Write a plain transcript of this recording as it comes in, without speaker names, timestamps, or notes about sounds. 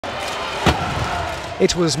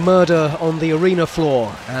It was murder on the arena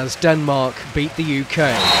floor as Denmark beat the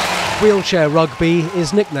UK. Wheelchair rugby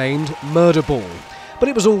is nicknamed Murder Ball, but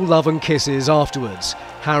it was all love and kisses afterwards.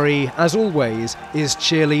 Harry, as always, is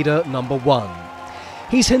cheerleader number one.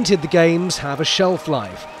 He's hinted the games have a shelf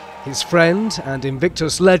life. His friend and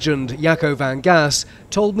Invictus legend Jaco van Gas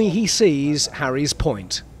told me he sees Harry's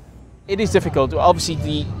point. It is difficult. Obviously,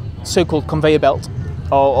 the so-called conveyor belt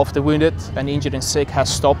of the wounded and injured and sick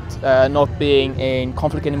has stopped, not being in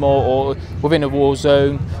conflict anymore or within a war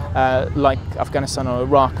zone like Afghanistan or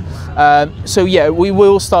Iraq. So yeah, we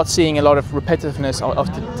will start seeing a lot of repetitiveness of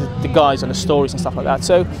the guys and the stories and stuff like that.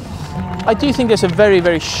 So I do think there's a very,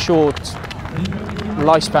 very short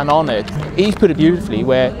lifespan on it. He's put it beautifully,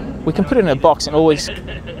 where we can put it in a box and always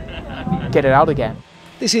get it out again.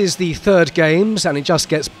 This is the third Games and it just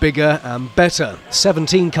gets bigger and better.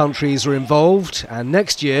 17 countries are involved and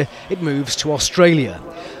next year it moves to Australia.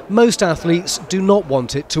 Most athletes do not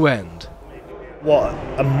want it to end. What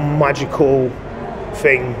a magical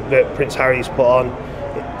thing that Prince Harry's put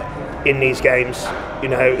on in these games. You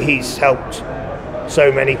know, he's helped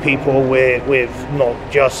so many people with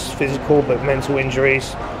not just physical but mental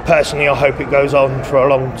injuries. Personally, I hope it goes on for a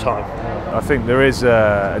long time. I think there is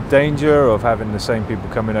a danger of having the same people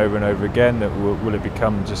coming over and over again. That will it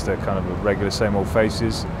become just a kind of a regular same old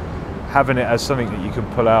faces? Having it as something that you can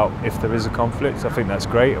pull out if there is a conflict, I think that's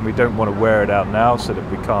great, and we don't want to wear it out now so that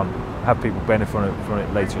we can't have people benefit from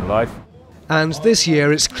it later in life. And this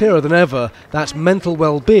year it's clearer than ever that mental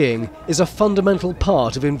well-being is a fundamental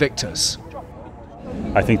part of Invictus.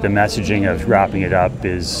 I think the messaging of wrapping it up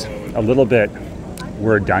is a little bit,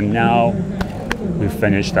 we're done now, we've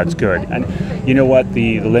finished, that's good. And you know what,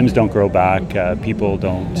 the limbs don't grow back, people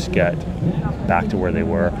don't get back to where they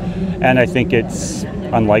were. And I think it's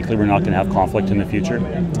unlikely we're not going to have conflict in the future.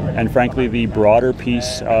 And frankly, the broader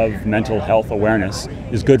piece of mental health awareness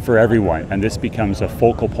is good for everyone. And this becomes a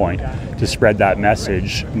focal point to spread that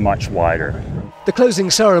message much wider. The closing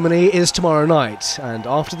ceremony is tomorrow night, and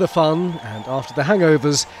after the fun and after the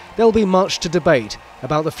hangovers, there'll be much to debate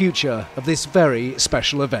about the future of this very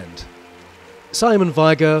special event. Simon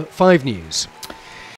Weiger, 5 News.